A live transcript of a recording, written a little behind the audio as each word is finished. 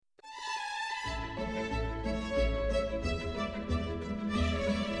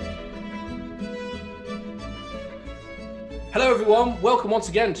Hello everyone, welcome once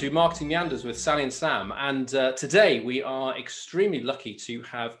again to Marketing Meanders with Sally and Sam. And today we are extremely lucky to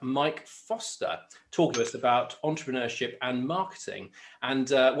have Mike Foster talk to us about entrepreneurship and marketing. And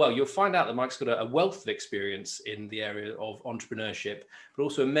well, you'll find out that Mike's got a wealth of experience in the area of entrepreneurship, but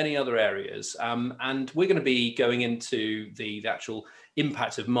also in many other areas. And we're going to be going into the actual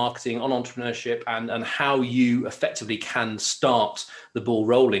impact of marketing on entrepreneurship and how you effectively can start the ball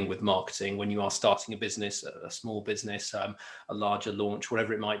rolling with marketing when you are starting a business, a small business, a larger launch,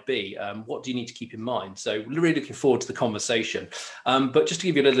 whatever it might be. What do you need to keep in mind? So really looking forward to the conversation. But just to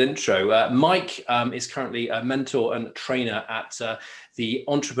give you a little intro, Mike is currently a mentor and trainer at the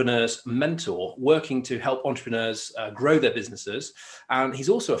Entrepreneur's Mentor, working to help entrepreneurs grow their businesses. And he's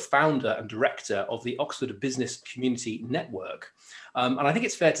also a founder and director of the Oxford Business Community Network. And I think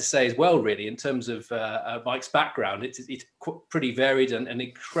it's fair to say as well, really, in terms of Mike's background, it's pretty varied and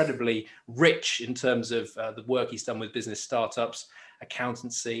incredibly rich in terms of the work he's done with business startups,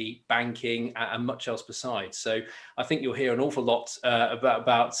 accountancy, banking, and much else besides. So I think you'll hear an awful lot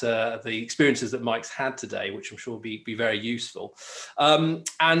about the experiences that Mike's had today, which I'm sure will be very useful.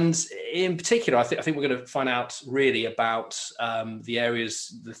 And in particular, I think we're going to find out really about the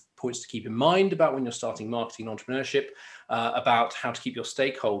areas, the points to keep in mind about when you're starting marketing and entrepreneurship, about how to keep your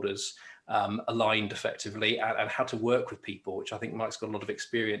stakeholders aligned effectively and how to work with people, which I think Mike's got a lot of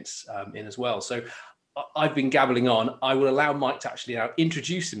experience in as well. So I've been gabbling on. I will allow Mike to actually now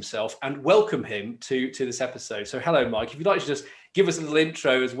introduce himself and welcome him to this episode. So hello, Mike. If you'd like to just give us a little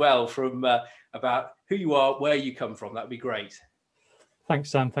intro as well from about who you are, where you come from, that'd be great. Thanks,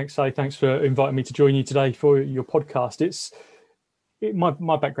 Sam. Thanks, Sally. Thanks for inviting me to join you today for your podcast.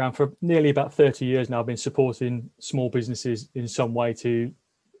 My background for nearly about 30 years now, I've been supporting small businesses in some way to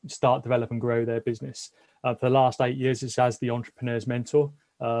start, develop and grow their business. For the last 8 years, it's as the Entrepreneur's Mentor,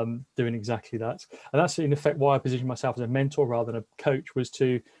 doing exactly that. And that's in effect why I positioned myself as a mentor rather than a coach, was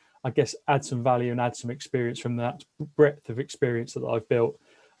to, I guess, add some value and add some experience from that breadth of experience that I've built.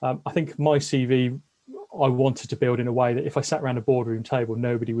 I think my CV, I wanted to build in a way that if I sat around a boardroom table,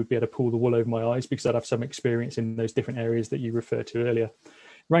 nobody would be able to pull the wool over my eyes, because I'd have some experience in those different areas that you referred to earlier. It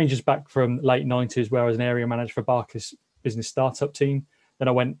ranges back from late 90s, where I was an area manager for Barclays business startup team. Then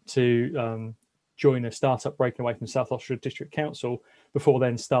I went to join a startup breaking away from South Austria District Council, before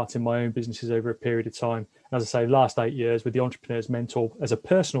then starting my own businesses over a period of time. And as I say, last 8 years with the Entrepreneur's Mentor as a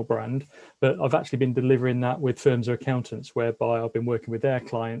personal brand, but I've actually been delivering that with firms of accountants, whereby I've been working with their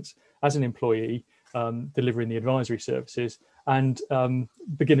clients as an employee, delivering the advisory services. And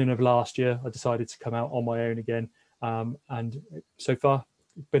beginning of last year, I decided to come out on my own again. And so far,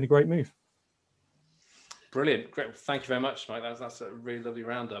 it's been a great move. Brilliant. Great. Thank you very much, Mike. That's a really lovely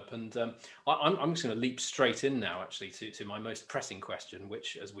roundup. And I'm just going to leap straight in now, actually, to my most pressing question,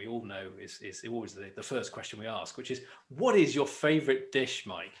 which, as we all know, is always the first question we ask, which is, what is your favorite dish,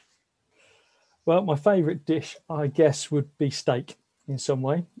 Mike? Well, my favorite dish, I guess, would be steak in some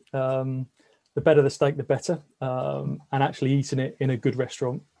way. The better the steak, the better. And actually eating it in a good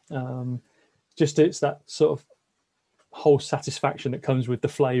restaurant. It's that sort of whole satisfaction that comes with the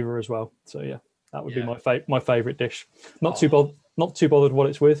flavour as well. So yeah, that would be my favourite dish. Not too bothered what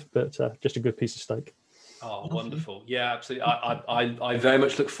it's with, but just a good piece of steak. Oh, wonderful. Yeah, absolutely. I very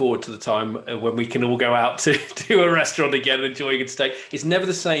much look forward to the time when we can all go out to a restaurant again and enjoy a good steak. It's never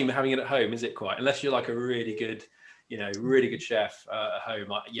the same having it at home, is it quite? Unless you're like a really good chef at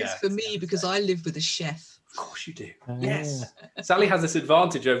home. It's for me, because I live with a chef. Of course you do. Yes. Sally has this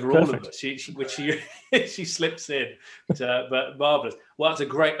advantage over all of us, she slips in, but marvellous. Well, that's a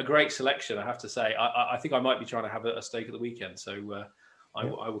great selection, I have to say. I think I might be trying to have a steak at the weekend, so I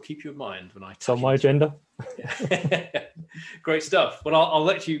will keep you in mind when I. It's on my agenda. Great stuff. Well, I'll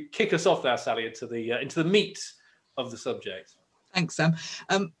let you kick us off now, Sally, into the meat of the subject. Thanks, Sam.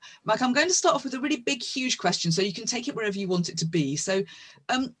 Mike, I'm going to start off with a really big, huge question, so you can take it wherever you want it to be. So,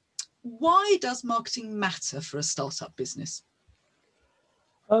 why does marketing matter for a startup business?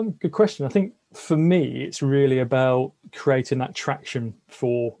 Good question. I think for me, it's really about creating that traction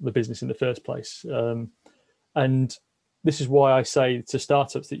for the business in the first place. And this is why I say to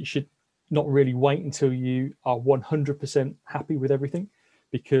startups that you should not really wait until you are 100% happy with everything,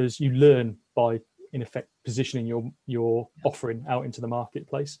 because you learn by, in effect, positioning your offering out into the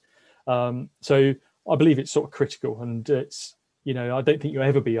marketplace. So I believe it's sort of critical, and it's, I don't think you'll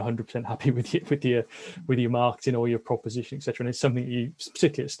ever be 100% happy with your marketing or your proposition, etc. And it's something that you,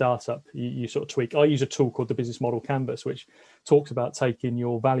 particularly at startup, you sort of tweak. I use a tool called the Business Model Canvas, which talks about taking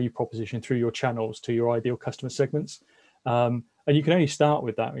your value proposition through your channels to your ideal customer segments. And you can only start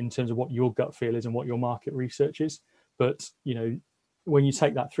with that in terms of what your gut feel is and what your market research is. But, when you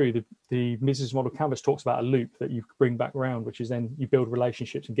take that through, the business model canvas talks about a loop that you bring back round, which is then you build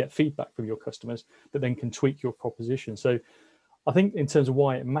relationships and get feedback from your customers that then can tweak your proposition. So I think in terms of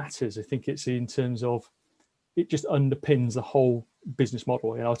why it matters, I think it's in terms of it just underpins the whole business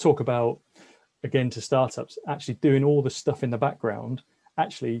model. You know, I talk about, again, to startups, actually doing all the stuff in the background,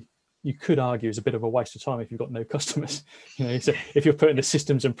 actually, you could argue is a bit of a waste of time if you've got no customers. You know, so if you're putting the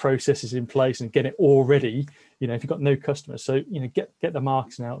systems and processes in place and get it all ready, you know, if you've got no customers, so, you know, get the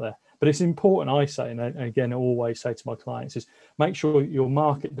marketing out there. But it's important, I say, and again, I always say to my clients, is make sure your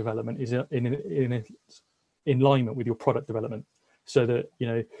market development is in alignment with your product development, so that, you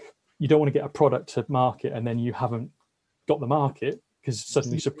know, you don't want to get a product to market and then you haven't got the market, because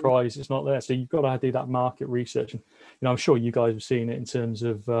suddenly, surprise, it's not there. So you've got to do that market research. And, you know, I'm sure you guys have seen it in terms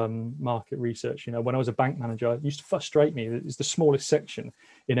of market research. You know, when I was a bank manager, it used to frustrate me. It's the smallest section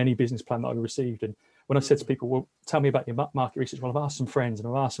in any business plan that I received. And when I said to people, well, tell me about your market research. Well, I've asked some friends and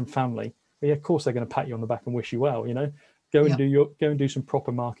I've asked some family. Well, yeah, of course they're going to pat you on the back and wish you well. You know, go and do some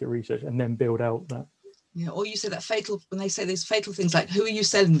proper market research and then build out that. Yeah, or you say that fatal, when they say these fatal things like, who are you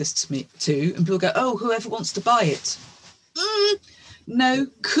selling this to? And people go, oh, whoever wants to buy it. No,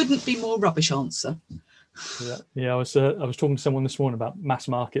 couldn't be more rubbish answer. Yeah. I was talking to someone this morning about mass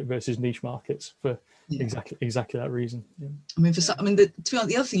market versus niche markets for exactly that reason. Yeah. To be honest,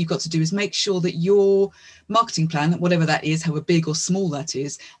 the other thing you've got to do is make sure that your marketing plan, whatever that is, however big or small that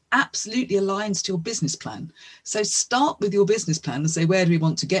is, absolutely aligns to your business plan. So start with your business plan and say, where do we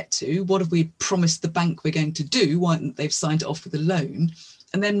want to get to? What have we promised the bank we're going to do? Why haven't they've signed it off with a loan?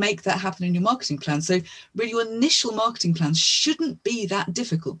 And then make that happen in your marketing plan. So really your initial marketing plan shouldn't be that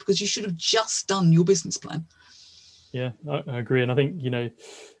difficult, because you should have just done your business plan. Yeah, I agree. And I think, you know,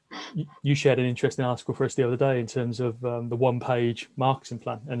 you shared an interesting article for us the other day in terms of the one-page marketing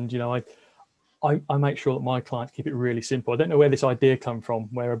plan. And, you know, I make sure that my clients keep it really simple. I don't know where this idea come from,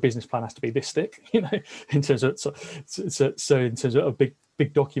 where a business plan has to be this thick, you know, in terms of so in terms of a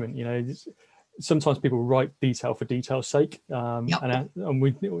big document, you know. Sometimes people write detail for detail's sake, and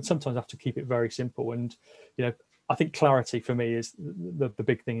we sometimes have to keep it very simple. And, you know, I think clarity for me is the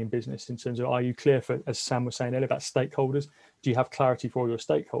big thing in business, in terms of, are you clear for, as Sam was saying earlier, about stakeholders? Do you have clarity for all your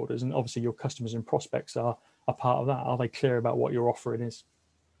stakeholders? And obviously your customers and prospects are a part of that. Are they clear about what your offering is?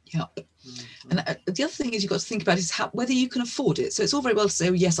 Yeah. And the other thing is you've got to think about is whether you can afford it. So it's all very well to say,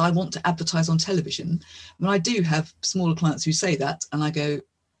 oh, yes, I want to advertise on television. I mean, I do have smaller clients who say that, and I go,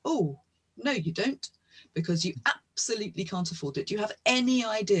 oh, no, you don't, because you absolutely can't afford it. Do you have any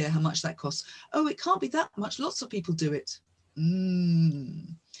idea how much that costs? Oh, it can't be that much. Lots of people do it.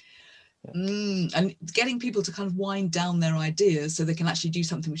 And getting people to kind of wind down their ideas so they can actually do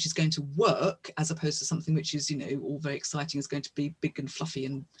something which is going to work, as opposed to something which is, you know, all very exciting, is going to be big and fluffy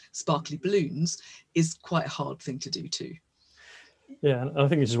and sparkly balloons, is quite a hard thing to do too. Yeah, and I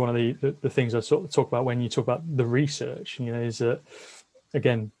think this is one of the things I sort of talk about when you talk about the research, you know, is that,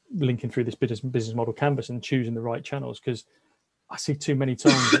 again, linking through this business model canvas and choosing the right channels, because I see too many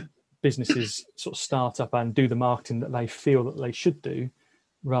times that businesses sort of start up and do the marketing that they feel that they should do,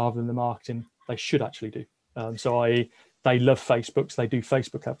 rather than the marketing they should actually do. They love Facebook, so they do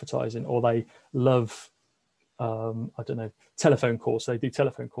Facebook advertising, or they love telephone calls, so they do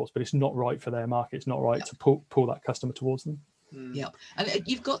telephone calls, but it's not right for their market. It's not right to pull that customer towards them. Yeah, and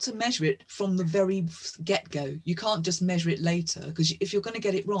you've got to measure it from the very get-go. You can't just measure it later, because if you're going to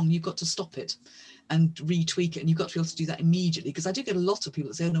get it wrong, you've got to stop it and retweak it, and you've got to be able to do that immediately. Because I do get a lot of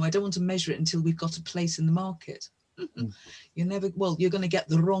people that say, oh no, I don't want to measure it until we've got a place in the market. You're going to get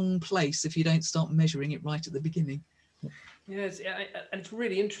the wrong place if you don't start measuring it right at the beginning. Yeah, it's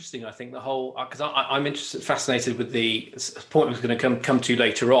really interesting, I think, the whole, because I'm fascinated with the point I was going to come to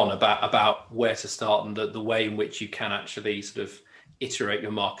later on about where to start, and the way in which you can actually sort of iterate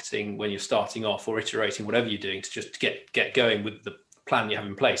your marketing when you're starting off, or iterating whatever you're doing to just get going with the plan you have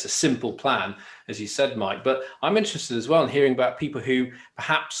in place, a simple plan, as you said, Mike. But I'm interested as well in hearing about people who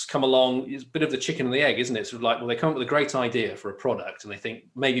perhaps come along, it's a bit of the chicken and the egg, isn't it? Sort of like, well, they come up with a great idea for a product and they think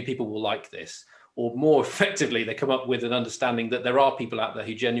maybe people will like this. Or more effectively, they come up with an understanding that there are people out there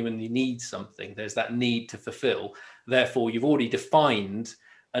who genuinely need something. There's that need to fulfill. Therefore, you've already defined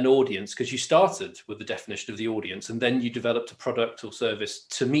an audience, because you started with the definition of the audience, and then you developed a product or service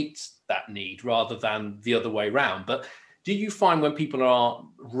to meet that need, rather than the other way around. But do you find when people are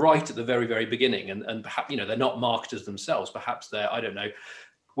right at the very, very beginning, and perhaps, you know, they're not marketers themselves, perhaps they're, I don't know,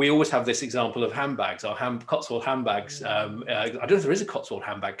 we always have this example of handbags, our Cotswold handbags. I don't know if there is a Cotswold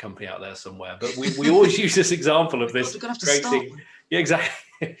handbag company out there somewhere, but we always use this example of this great thing. Yeah,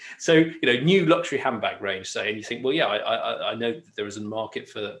 exactly. So, you know, new luxury handbag range, say, and you think, well, yeah, I know that there is a market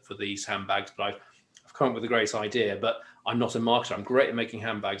for these handbags, but I've come up with a great idea, but I'm not a marketer. I'm great at making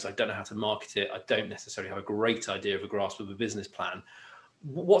handbags. I don't know how to market it. I don't necessarily have a great idea of a grasp of a business plan.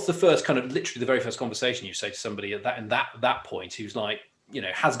 What's the first kind of literally the very first conversation you say to somebody at that point who's like,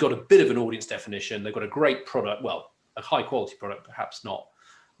 has got a bit of an audience definition. They've got a great product, well, a high quality product, perhaps not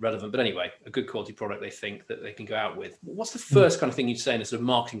relevant, but anyway, a good quality product they think that they can go out with. What's the first kind of thing you'd say in a sort of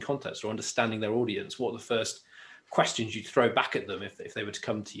marketing context or understanding their audience? What are the first questions you'd throw back at them if they were to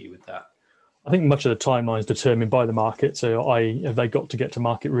come to you with that? I think much of the timeline is determined by the market. So have they got to get to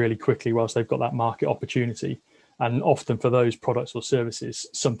market really quickly whilst they've got that market opportunity? And often for those products or services,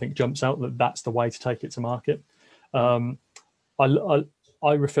 something jumps out that's the way to take it to market.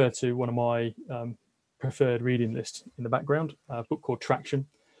 I refer to one of my preferred reading lists in the background, a book called Traction.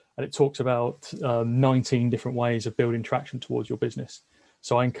 And it talks about 19 different ways of building traction towards your business.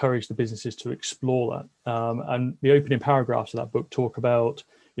 So I encourage the businesses to explore that. And the opening paragraphs of that book talk about,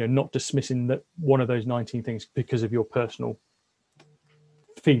 not dismissing that one of those 19 things because of your personal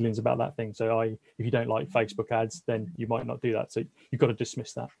feelings about that thing. So if you don't like Facebook ads, then you might not do that. So you've got to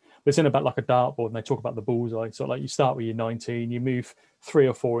dismiss that. But it's in about like a dartboard, and they talk about the bullseye. So like you start with your 19, you move 3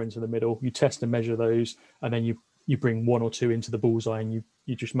 or 4 into the middle, you test and measure those, and then you bring 1 or 2 into the bullseye, and you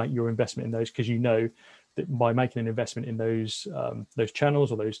just make your investment in those, because you know that by making an investment in those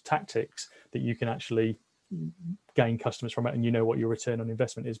channels or those tactics, that you can actually gain customers from it, and what your return on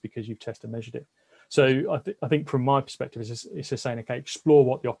investment is because you've tested and measured it. So I think from my perspective, it's just saying, okay, explore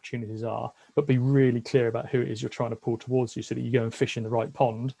what the opportunities are, but be really clear about who it is you're trying to pull towards you, so that you go and fish in the right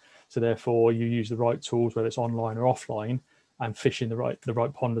pond. So therefore you use the right tools, whether it's online or offline, and fish in the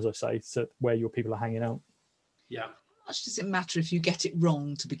right pond, as I say, so where your people are hanging out. Yeah. How much does it matter if you get it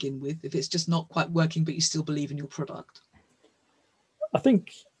wrong to begin with, if it's just not quite working, but you still believe in your product? I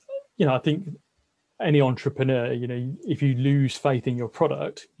think any entrepreneur, if you lose faith in your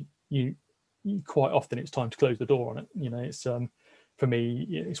product, you quite often it's time to close the door on it. It's for me,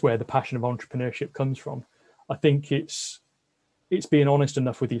 it's where the passion of entrepreneurship comes from. I think it's being honest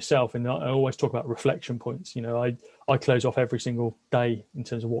enough with yourself, and I always talk about reflection points. I close off every single day in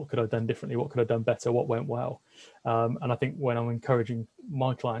terms of what could I have done differently, what could I have done better, what went well. And I think when I'm encouraging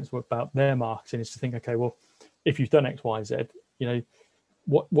my clients about their marketing, is to think, okay, well, if you've done X, Y, Z,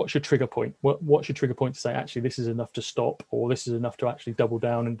 what's your trigger point? What's your trigger point to say, actually, this is enough to stop, or this is enough to actually double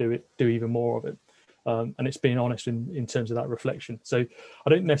down and do even more of it? And it's being honest in terms of that reflection. So I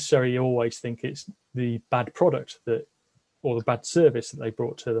don't necessarily always think it's the bad product or the bad service that they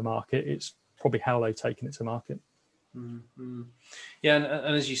brought to the market. It's probably how they've taken it to market. Mm-hmm. Yeah,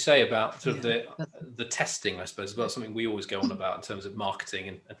 and as you say about sort of the testing, I suppose, as well, something we always go on about in terms of marketing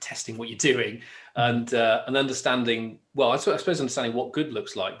and testing what you're doing, and understanding, well, I suppose understanding what good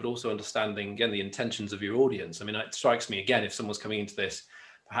looks like, but also understanding, again, the intentions of your audience. I mean, it strikes me, again, if someone's coming into this,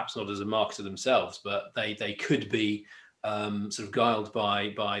 perhaps not as a marketer themselves, but they could be sort of guiled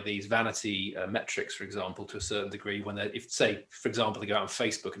by these vanity metrics, for example, to a certain degree, when if, say, for example, they go out on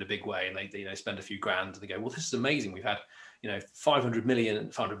Facebook in a big way and they spend a few grand and they go, well, this is amazing, we've had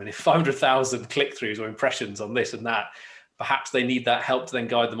 500,000 click-throughs or impressions on this and that. Perhaps they need that help to then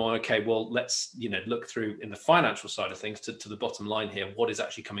guide them on, okay, well, let's look through in the financial side of things to the bottom line here, what is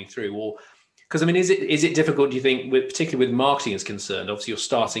actually coming through. Or because I mean, is it difficult, do you think, particularly with marketing is concerned? Obviously you're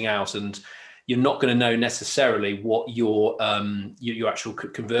starting out and you're not going to know necessarily what your actual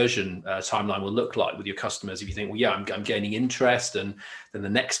conversion timeline will look like with your customers. If you think, well, yeah, I'm gaining interest, and then the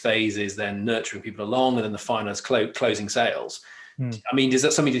next phase is then nurturing people along, and then the final is closing sales. I mean, is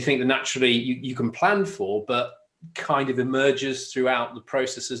that something you think that naturally you can plan for, but kind of emerges throughout the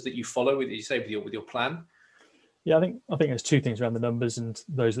processes that you follow with your plan? Yeah, I think there's 2 things around the numbers, and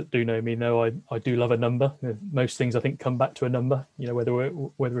those that do know me know I do love a number. Most things I think come back to a number. Whether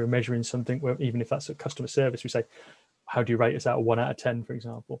we're measuring something, even if that's a customer service, we say, how do you rate us out of 1 out of 10, for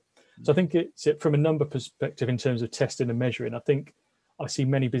example? So I think it's from a number perspective in terms of testing and measuring. I think I see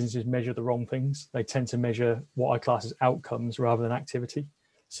many businesses measure the wrong things. They tend to measure what I class as outcomes rather than activity.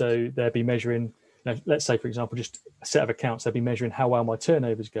 So they'll be measuring, let's say, for example, just a set of accounts. They'll be measuring how well my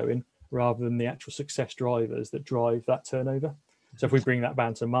turnover is going, rather than the actual success drivers that drive that turnover. So if we bring that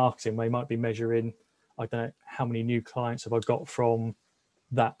back to marketing, they might be measuring, I don't know, how many new clients have I got from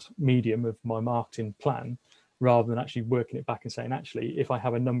that medium of my marketing plan, rather than actually working it back and saying, actually, if I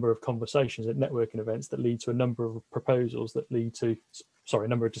have a number of conversations at networking events that lead to a number of proposals that lead to, a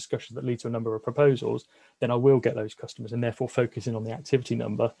number of discussions that lead to a number of proposals, then I will get those customers, and therefore focusing on the activity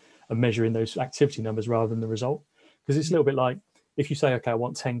number and measuring those activity numbers rather than the result. Because it's a little bit like, if you say, okay, I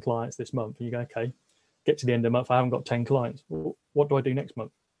want 10 clients this month, and you go, okay, get to the end of the month, I haven't got 10 clients. Well, what do I do next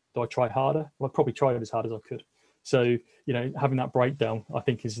month? Do I try harder? Well, I probably tried as hard as I could. So, having that breakdown, I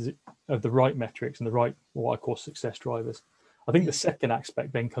think, is of the right metrics and the right, what I call success drivers. I think the second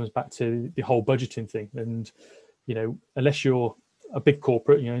aspect then comes back to the whole budgeting thing. And, unless you're a big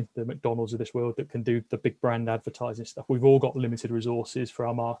corporate, the McDonald's of this world that can do the big brand advertising stuff, we've all got limited resources for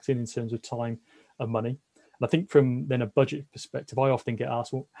our marketing in terms of time and money. And I think from then a budget perspective, I often get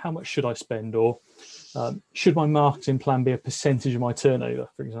asked, well, how much should I spend? Or should my marketing plan be a percentage of my turnover,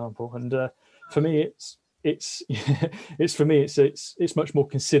 for example? And for me, it's much more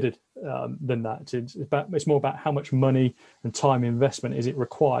considered than that. It's more about how much money and time investment is it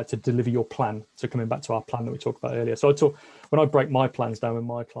required to deliver your plan. So coming back to our plan that we talked about earlier. So when I break my plans down with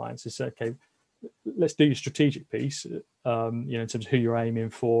my clients, it's okay, let's do your strategic piece, in terms of who you're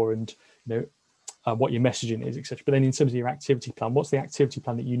aiming for and what your messaging is, etc. But then in terms of your activity plan, what's the activity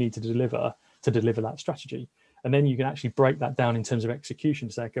plan that you need to deliver that strategy? And then you can actually break that down in terms of execution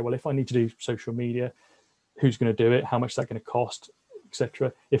to say, okay, well, if I need to do social media, who's going to do it? How much is that going to cost,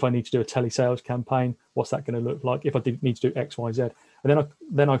 etc. If I need to do a telesales campaign, what's that going to look like? If I need to do X, Y, Z, and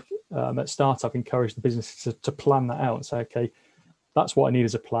then I at startup encourage the business to plan that out and say, okay, that's what I need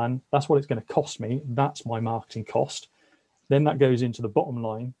as a plan. That's what it's going to cost me. That's my marketing cost. Then that goes into the bottom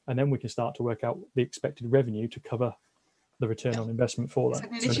line, and then we can start to work out the expected revenue to cover the return on investment for that.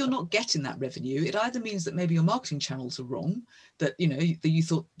 Exactly. And if you're not getting that revenue, it either means that maybe your marketing channels are wrong, that you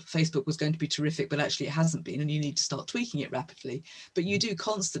thought Facebook was going to be terrific, but actually it hasn't been, and you need to start tweaking it rapidly. But you do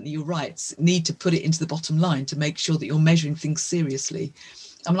constantly, you're right, need to put it into the bottom line to make sure that you're measuring things seriously.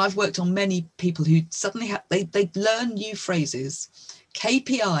 I mean, I've worked on many people who suddenly they learn new phrases.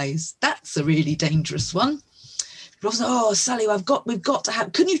 KPIs, that's a really dangerous one. People say, oh, Sally, we've got to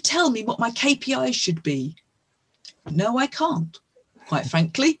have, can you tell me what my KPIs should be? No, I can't, quite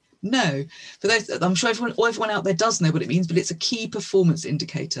frankly. No. For those, I'm sure everyone out there does know what it means, but it's a key performance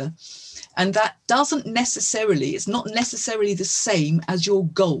indicator. And that it's not necessarily the same as your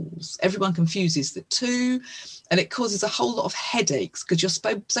goals. Everyone confuses the two, and it causes a whole lot of headaches because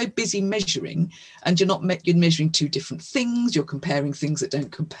you're so busy measuring, and you're measuring two different things. You're comparing things that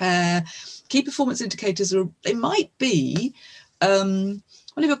don't compare. Key performance indicators might be,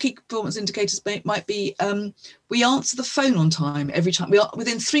 one of your key performance indicators might be we answer the phone on time every time.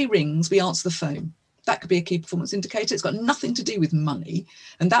 Within 3 rings, we answer the phone. That could be a key performance indicator. It's got nothing to do with money.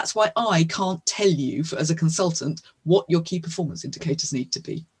 And that's why I can't tell you as a consultant what your key performance indicators need to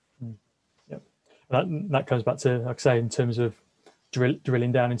be. Yep. That comes back to, like I say, in terms of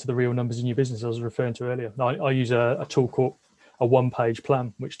drilling down into the real numbers in your business I was referring to earlier. I use a tool called a one-page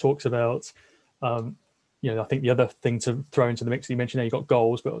plan, which talks about I think the other thing to throw into the mix that you mentioned there, you've got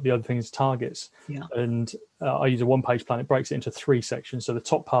goals, but the other thing is targets. Yeah. And I use a one-page plan. It breaks it into 3 sections. So the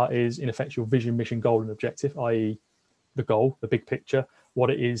top part is, in effect, your vision, mission, goal, and objective, i.e. the goal, the big picture,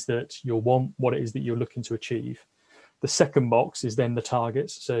 what it is that you'll want, what it is that you're looking to achieve. The second box is then the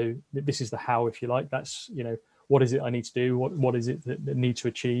targets. So this is the how, if you like. That's, what is it I need to do? What is it that need to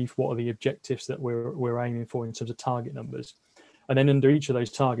achieve? What are the objectives that we're aiming for in terms of target numbers? And then under each of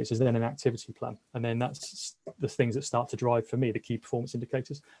those targets is then an activity plan. And then that's the things that start to drive, for me, the key performance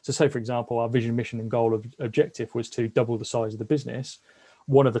indicators. So say, for example, our vision, mission, and goal objective was to double the size of the business.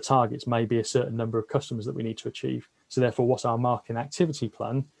 One of the targets may be a certain number of customers that we need to achieve. So therefore, what's our marketing activity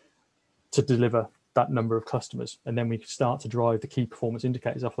plan to deliver that number of customers? And then we can start to drive the key performance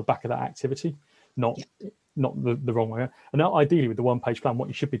indicators off the back of that activity, not the wrong way. And now, ideally, with the one-page plan, what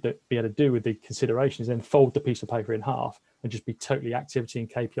you should be able to do with the consideration is then fold the piece of paper in half and just be totally activity and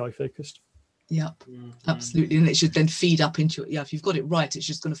KPI focused. Yep, absolutely. And it should then feed up into if you've got it right, it's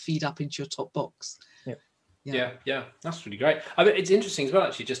just going to feed up into your top box. Yeah, that's really great. I mean, it's interesting as well,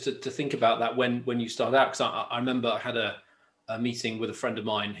 actually, just to think about that when you start out, because I remember I had a meeting with a friend of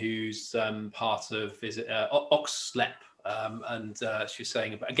mine who's part of Oxlep. And she was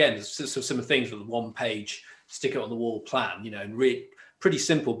saying, again, some similar things with the one-page stick it on the wall plan, and really pretty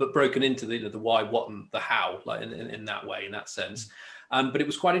simple, but broken into the why, what, and the how, like in that way, in that sense. But it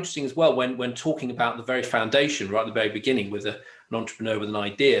was quite interesting as well when talking about the very foundation, right at the very beginning, with an entrepreneur with an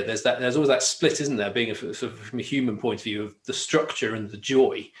idea. There's always that split, isn't there? Being sort of from a human point of view, of the structure and the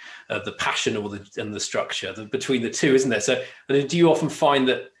joy, the passion, and the structure between the two, isn't there? So, do you often find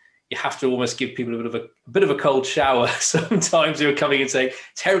that you have to almost give people a bit of a cold shower sometimes, who are coming and saying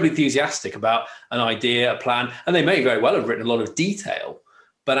terribly enthusiastic about an idea, a plan, and they may very well have written a lot of detail,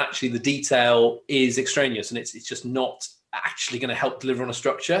 but actually the detail is extraneous and it's just not actually going to help deliver on a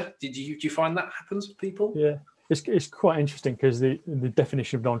structure. Do you find that happens with people? Yeah, it's quite interesting because the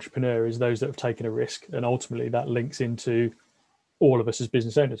definition of an entrepreneur is those that have taken a risk, and ultimately that links into all of us as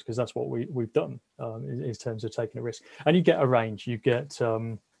business owners, because that's what we've done in terms of taking a risk. And you get a range. You get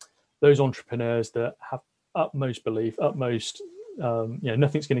those entrepreneurs that have utmost belief, utmost,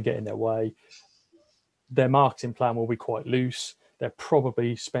 nothing's going to get in their way. Their marketing plan will be quite loose. They'll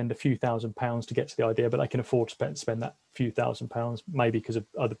probably spend a few £1,000s to get to the idea, but they can afford to spend that few £1,000s, maybe because of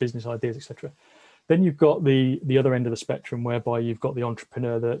other business ideas, etc. Then you've got the other end of the spectrum, whereby you've got the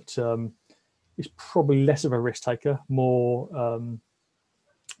entrepreneur that is probably less of a risk taker, more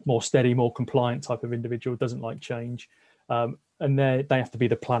steady, more compliant type of individual, doesn't like change, and they have to be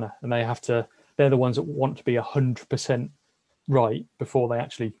the planner, and they're the ones that want to be 100% right before they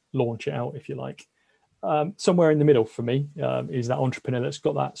actually launch it out, if you like. Somewhere in the middle for me is that entrepreneur that's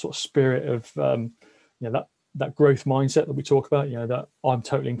got that sort of spirit of that growth mindset that we talk about, that I'm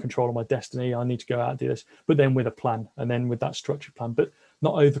totally in control of my destiny, I need to go out and do this, but then with a plan, and then with that structured plan, but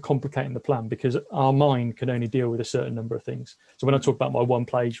not overcomplicating the plan, because our mind can only deal with a certain number of things. So when I talk about my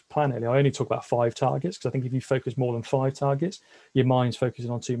 1-page plan earlier, I only talk about 5 targets, because I think if you focus more than 5 targets, your mind's focusing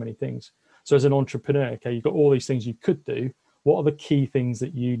on too many things. So as an entrepreneur, okay, you've got all these things you could do. What are the key things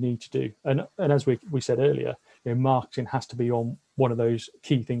that you need to do? And as we said earlier, marketing has to be on one of those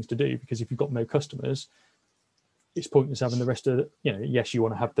key things to do, because if you've got no customers, it's pointless having the rest of the, yes, you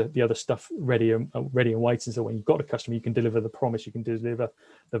want to have the other stuff ready and waiting, so when you've got a customer, you can deliver the promise, you can deliver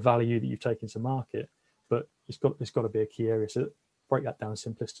the value that you've taken to market. But it's got to be a key area. So break that down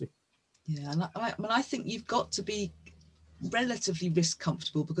simplicity. Yeah, and I think you've got to be relatively risk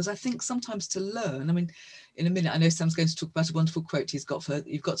comfortable, because I think sometimes to learn, in a minute I know Sam's going to talk about a wonderful quote he's got for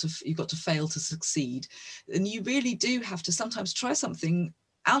you've got to fail to succeed, and you really do have to sometimes try something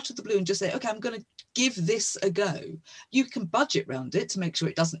out of the blue and just say, okay, I'm going to give this a go. You can budget around it to make sure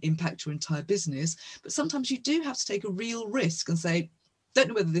it doesn't impact your entire business, but sometimes you do have to take a real risk and say, don't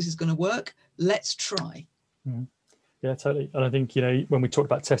know whether this is going to work, let's try. Yeah, totally. And I think when we talked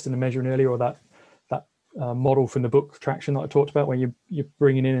about testing and measuring earlier, or that model from the book Traction that I talked about, when you're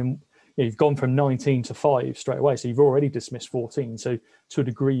bringing in, and you've gone from 19 to 5 straight away, so you've already dismissed 14. So to a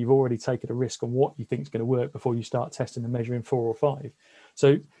degree, you've already taken a risk on what you think is going to work before you start testing and measuring 4 or 5.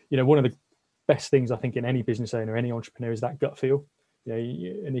 So one of the best things I think in any business owner, any entrepreneur, is that gut feel.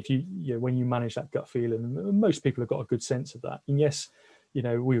 And if when you manage that gut feel, and most people have got a good sense of that. And yes, we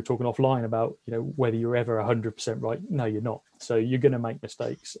were talking offline about whether you're ever 100% right. No, you're not. So you're going to make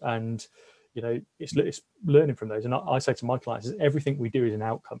mistakes, and it's learning from those. And I say to my clients, everything we do is an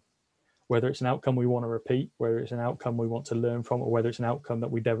outcome, whether it's an outcome we want to repeat, whether it's an outcome we want to learn from, or whether it's an outcome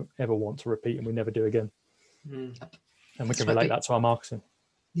that we never ever want to repeat and we never do again. And we can relate that to our marketing.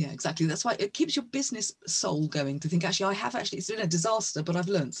 Yeah, exactly. That's why it keeps your business soul going, to think, it's been a disaster, but I've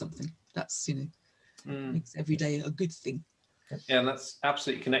learned something. That's, makes every day a good thing. Yeah, and that's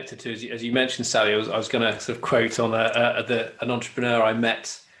absolutely connected to, as you mentioned, Sally, I was going to sort of quote on an entrepreneur I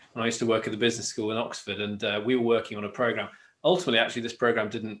met when I used to work at the business school in Oxford, and we were working on a program. Ultimately, actually, this program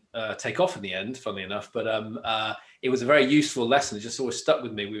didn't take off in the end, funnily enough, but it was a very useful lesson. It just always stuck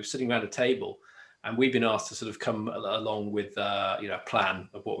with me. We were sitting around a table, and we've been asked to sort of come along with a plan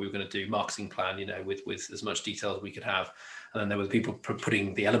of what we were going to do, marketing plan, with as much detail as we could have. And then there were people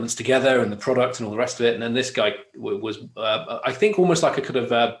putting the elements together and the product and all the rest of it. And then this guy was, I think, almost like a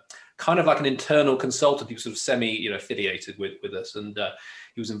kind of like an internal consultant. He was sort of affiliated with us, and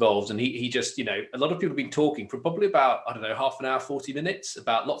he was involved. And he just, a lot of people have been talking for probably about, I don't know, half an hour, 40 minutes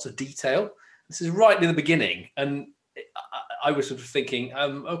about lots of detail. This is right near the beginning. And I was sort of thinking,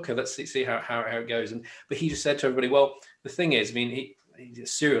 okay, let's see how it goes. But he just said to everybody, well, the thing is, he's a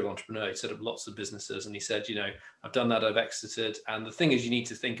serial entrepreneur. He set up lots of businesses, and he said, I've done that, I've exited. And the thing is, you need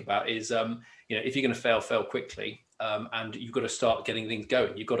to think about is, if you're going to fail quickly, and you've got to start getting things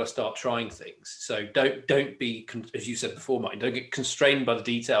going. You've got to start trying things. So don't be, as you said before, Martin, don't get constrained by the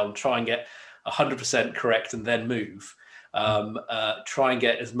detail and try and get 100% correct and then move. Try and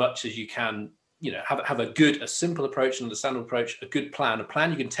get as much as you can. Have a simple approach, an understandable approach, a good plan, a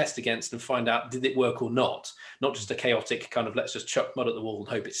plan you can test against and find out, did it work or not just a chaotic kind of, let's just chuck mud at the wall and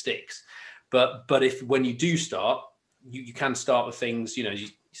hope it sticks. But if, when you do start, you can start with things, you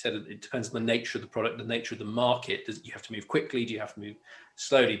said it depends on the nature of the product, the nature of the market. Do you have to move quickly? Do you have to move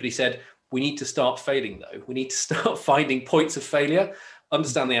slowly? But he said, we need to start failing though. We need to start finding points of failure,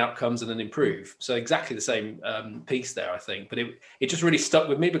 understand the outcomes, and then improve. So exactly the same piece there, I think. But it just really stuck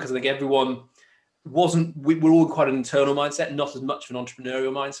with me, because I think everyone we're all quite an internal mindset, not as much of an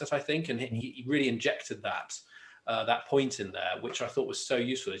entrepreneurial mindset, I think. And he really injected that point in there, which I thought was so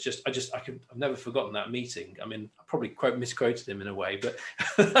useful. I've never forgotten that meeting. I probably misquoted him in a way, but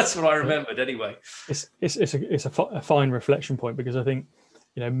that's what I remembered anyway. It's a fine reflection point, because I think,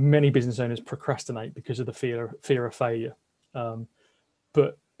 many business owners procrastinate because of the fear of failure.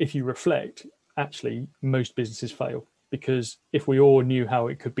 But if you reflect, actually, most businesses fail, because if we all knew how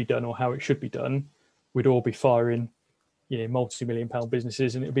it could be done or how it should be done, we'd all be firing, multi-million-pound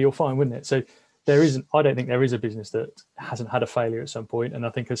businesses, and it'd be all fine, wouldn't it? So I don't think there is a business that hasn't had a failure at some point. And I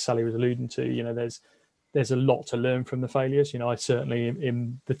think, as Sally was alluding to, there's a lot to learn from the failures. I certainly,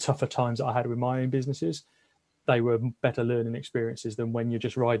 in the tougher times that I had with my own businesses, they were better learning experiences than when you're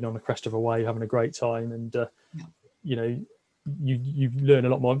just riding on the crest of a wave, having a great time. And, you learn a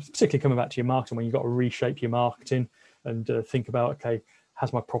lot more, particularly coming back to your marketing, when you've got to reshape your marketing and think about, okay,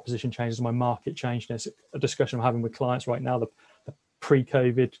 has my proposition changed? Has my market changed? And it's a discussion I'm having with clients right now. The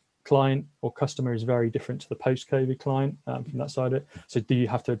pre-COVID client or customer is very different to the post-COVID client from that side of it. So do you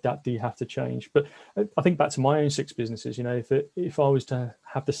have to adapt? Do you have to change? But I think back to my own 6 businesses, if I was to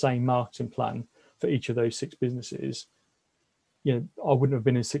have the same marketing plan for each of those 6 businesses, I wouldn't have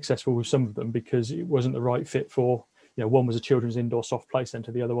been as successful with some of them because it wasn't the right fit for, one was a children's indoor soft play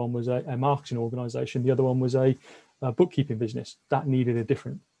centre, the other one was a marketing organisation, the other one was a bookkeeping business. That needed a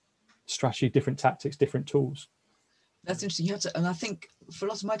different strategy, different tactics, different tools. That's interesting. You have to, and I think for a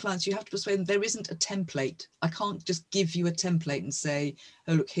lot of my clients, you have to persuade them there isn't a template. I can't just give you a template and say,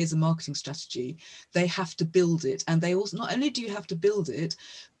 oh, look, here's a marketing strategy. They have to build it. And they also, not only do you have to build it,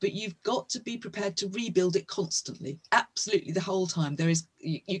 but you've got to be prepared to rebuild it constantly. Absolutely the whole time.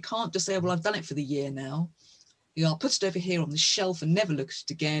 You can't just say, well, I've done it for the year now. I'll put it over here on the shelf and never look at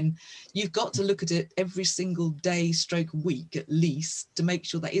it again. You've got to look at it every single day, week at least, to make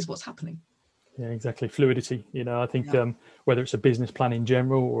sure that is what's happening. Yeah, exactly. Fluidity. I think whether it's a business plan in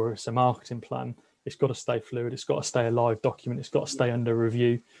general or it's a marketing plan, it's got to stay fluid. It's got to stay a live document. It's got to stay under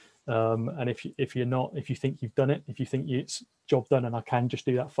review. And if you think you've done it, if you think it's job done and I can just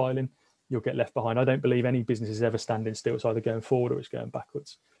do that filing, you'll get left behind. I don't believe any business is ever standing still. It's either going forward or it's going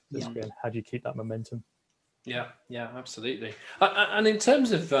backwards. Again, how do you keep that momentum? Yeah, absolutely. And in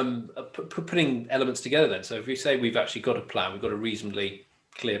terms of putting elements together then, so if we say we've actually got a plan, we've got a reasonably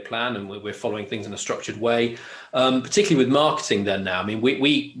clear plan and we're following things in a structured way, particularly with marketing then now. I mean,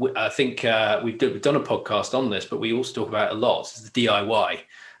 we I think we've done a podcast on this, but we also talk about it a lot, is the DIY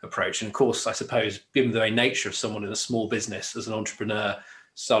approach. And of course, I suppose, given the very nature of someone in a small business as an entrepreneur,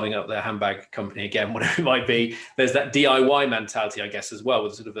 starting up their handbag company again, whatever it might be, there's that DIY mentality, I guess, as well,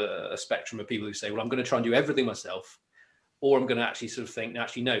 with sort of a spectrum of people who say, well, I'm going to try and do everything myself, or I'm going to actually sort of think,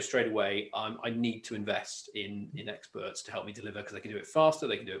 actually, no, straight away, I need to invest in experts to help me deliver because they can do it faster,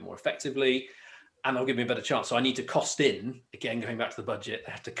 they can do it more effectively, and they'll give me a better chance. So I need to cost in, again, going back to the budget,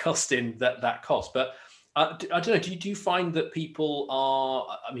 I have to cost in that cost. But I don't know, do you find that people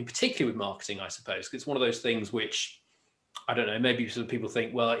are, I mean, particularly with marketing, I suppose, because it's one of those things which, I don't know, maybe sort of people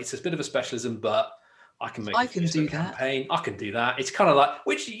think, well, it's a bit of a specialism, but I can make do campaign. I can do that. It's kind of like,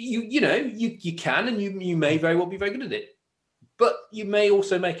 which you can, and you may very well be very good at it, but you may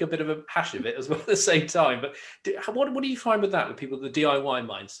also make a bit of a hash of it as well at the same time. But what do you find with that, with people, the DIY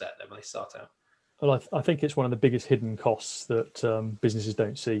mindset then when they start out? Well, I think it's one of the biggest hidden costs that businesses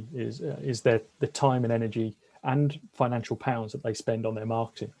don't see is the time and energy and financial pounds that they spend on their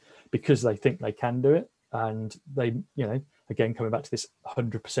marketing because they think they can do it. And they, again, coming back to this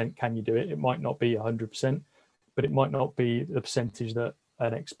 100%, can you do it? It might not be 100%, but it might not be the percentage that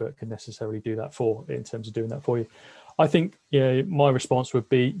an expert can necessarily do that for in terms of doing that for you. I think, my response would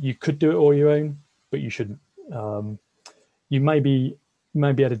be, you could do it all your own, but you shouldn't. You may be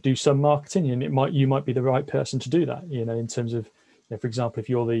able to do some marketing, and you might be the right person to do that. In terms of, for example, if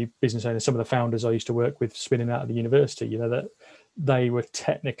you're the business owner, some of the founders I used to work with spinning out of the university, that they were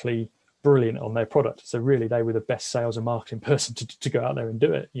technically brilliant on their product. So really they were the best sales and marketing person to go out there and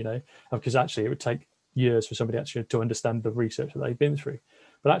do it, because actually it would take years for somebody actually to understand the research that they've been through.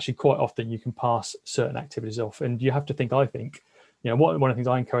 But actually quite often you can pass certain activities off, and you have to think, I think, one of the things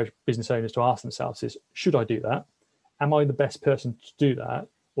I encourage business owners to ask themselves is, should I do that? Am I the best person to do that?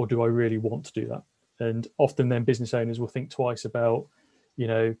 Or do I really want to do that? And often then business owners will think twice about,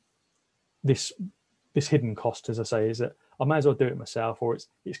 this hidden cost, as I say, is that I may as well do it myself, or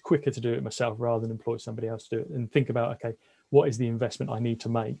it's quicker to do it myself rather than employ somebody else to do it. And think about, okay, what is the investment I need to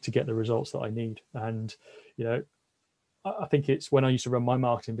make to get the results that I need? And, I think it's when I used to run my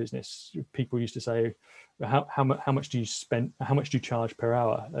marketing business, people used to say, how much do you spend? How much do you charge per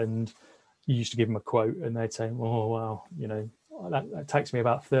hour? And you used to give them a quote and they'd say, oh, wow, that takes me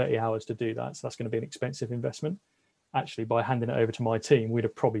about 30 hours to do that. So that's going to be an expensive investment. Actually, by handing it over to my team, we'd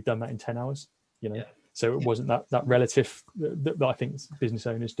have probably done that in 10 hours, Yeah. So it wasn't that relative that I think business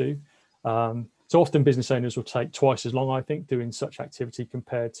owners do. So often business owners will take twice as long, I think, doing such activity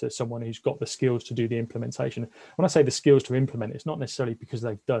compared to someone who's got the skills to do the implementation. When I say the skills to implement, it's not necessarily because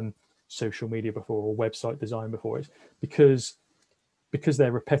they've done social media before or website design before. It's because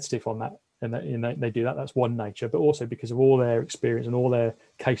they're repetitive on that and they do that. That's one nature, but also because of all their experience and all their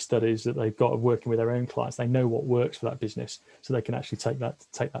case studies that they've got of working with their own clients, they know what works for that business, so they can actually take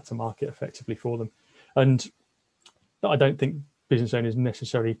that to market effectively for them. And I don't think business owners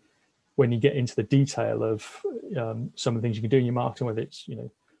necessarily, when you get into the detail of some of the things you can do in your marketing, whether it's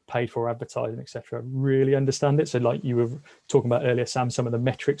paid for advertising, etc., really understand it. So like you were talking about earlier, Sam, some of the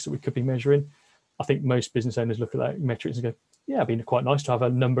metrics that we could be measuring, I think most business owners look at that metrics and go, yeah, it'd be quite nice to have a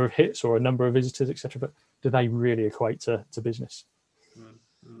number of hits or a number of visitors, etc., but do they really equate to business?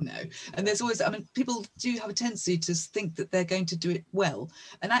 No. And there's always, people do have a tendency to think that they're going to do it well,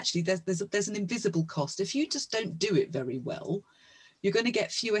 and actually there's an invisible cost. If you just don't do it very well, you're going to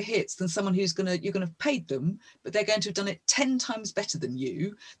get fewer hits than someone you're going to have paid them, but they're going to have done it 10 times better than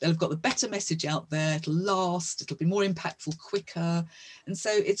you. They'll have got the better message out there. It'll last, it'll be more impactful quicker. And so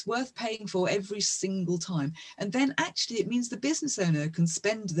it's worth paying for every single time. And then actually it means the business owner can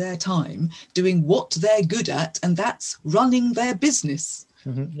spend their time doing what they're good at, and that's running their business.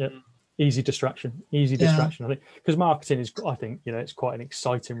 Mm-hmm, yeah. Easy distraction. I think, because marketing is, I think, it's quite an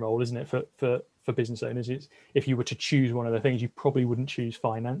exciting role, isn't it, for business owners. It's, if you were to choose one of the things, you probably wouldn't choose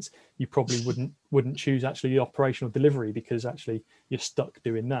finance. You probably wouldn't choose actually the operational delivery, because actually you're stuck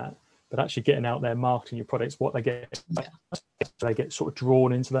doing that. But actually getting out there, marketing your products, what they get, they get sort of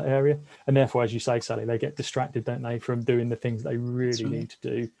drawn into that area, and therefore, as you say, Sally, they get distracted, don't they, from doing the things they really need to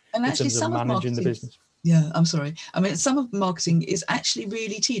do in terms of managing the business. Yeah, I'm sorry. Some of marketing is actually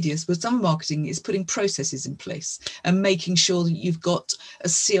really tedious, but some of marketing is putting processes in place and making sure that you've got a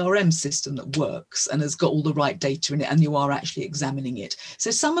CRM system that works and has got all the right data in it, and you are actually examining it. So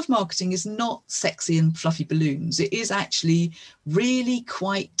some of marketing is not sexy and fluffy balloons. It is actually really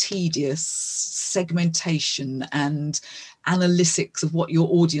quite tedious segmentation and analytics of what your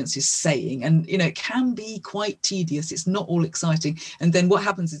audience is saying, and it can be quite tedious. It's not all exciting, and then what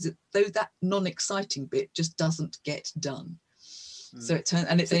happens is that non-exciting bit just doesn't get done. So it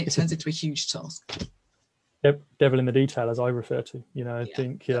turns into a huge task. Yep, devil in the detail, as I refer to. I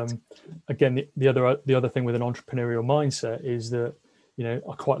think again, the other thing with an entrepreneurial mindset is that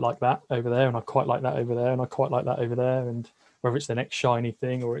I quite like that over there, and I quite like that over there, and I quite like that over there, and whether it's the next shiny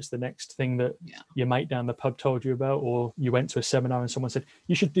thing or it's the next thing that your mate down the pub told you about, or you went to a seminar and someone said,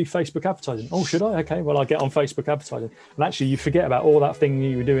 you should do Facebook advertising. Oh, should I? Okay, well, I'll get on Facebook advertising. And actually you forget about all that thing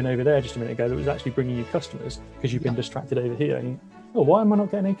you were doing over there just a minute ago that was actually bringing you customers, because you've been distracted over here. And why am I not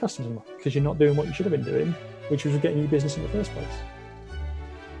getting any customers? Because you're not doing what you should have been doing, which was getting you business in the first place.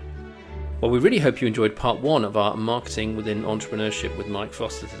 Well, we really hope you enjoyed part one of our Marketing Within Entrepreneurship with Mike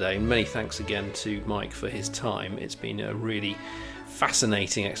Foster today. Many thanks again to Mike for his time. It's been a really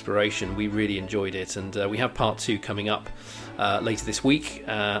fascinating exploration. We really enjoyed it, and we have part two coming up later this week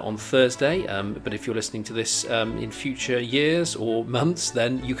on Thursday. But if you're listening to this in future years or months,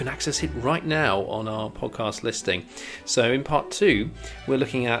 then you can access it right now on our podcast listing. So in part two, we're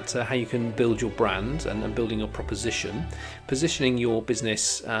looking at how you can build your brand and building your proposition, positioning your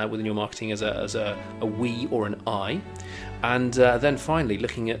business within your marketing as a we or an I. And then finally,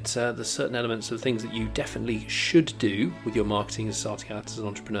 looking at the certain elements of things that you definitely should do with your marketing as starting out as an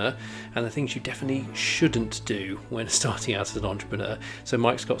entrepreneur, and the things you definitely shouldn't do when starting out as an entrepreneur. So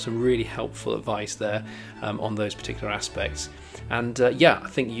Mike's got some really helpful advice there on those particular aspects. And I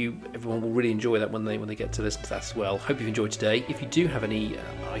think everyone will really enjoy that when they get to listen to that as well. Hope you've enjoyed today. If you do have any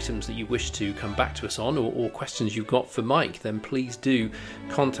items that you wish to come back to us on, or questions you've got for Mike, then please do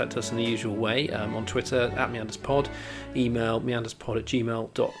contact us in the usual way on Twitter @meanderspod, email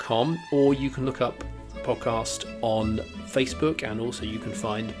meanderspod@gmail.com, or you can look up the podcast on Facebook, and also you can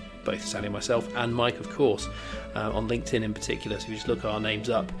find both Sally and myself, and Mike, of course, on LinkedIn in particular. So if you just look our names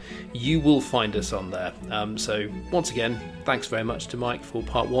up, you will find us on there. So once again, thanks very much to Mike for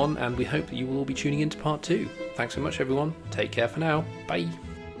part one, and we hope that you will all be tuning into part two. Thanks so much, everyone. Take care for now. Bye.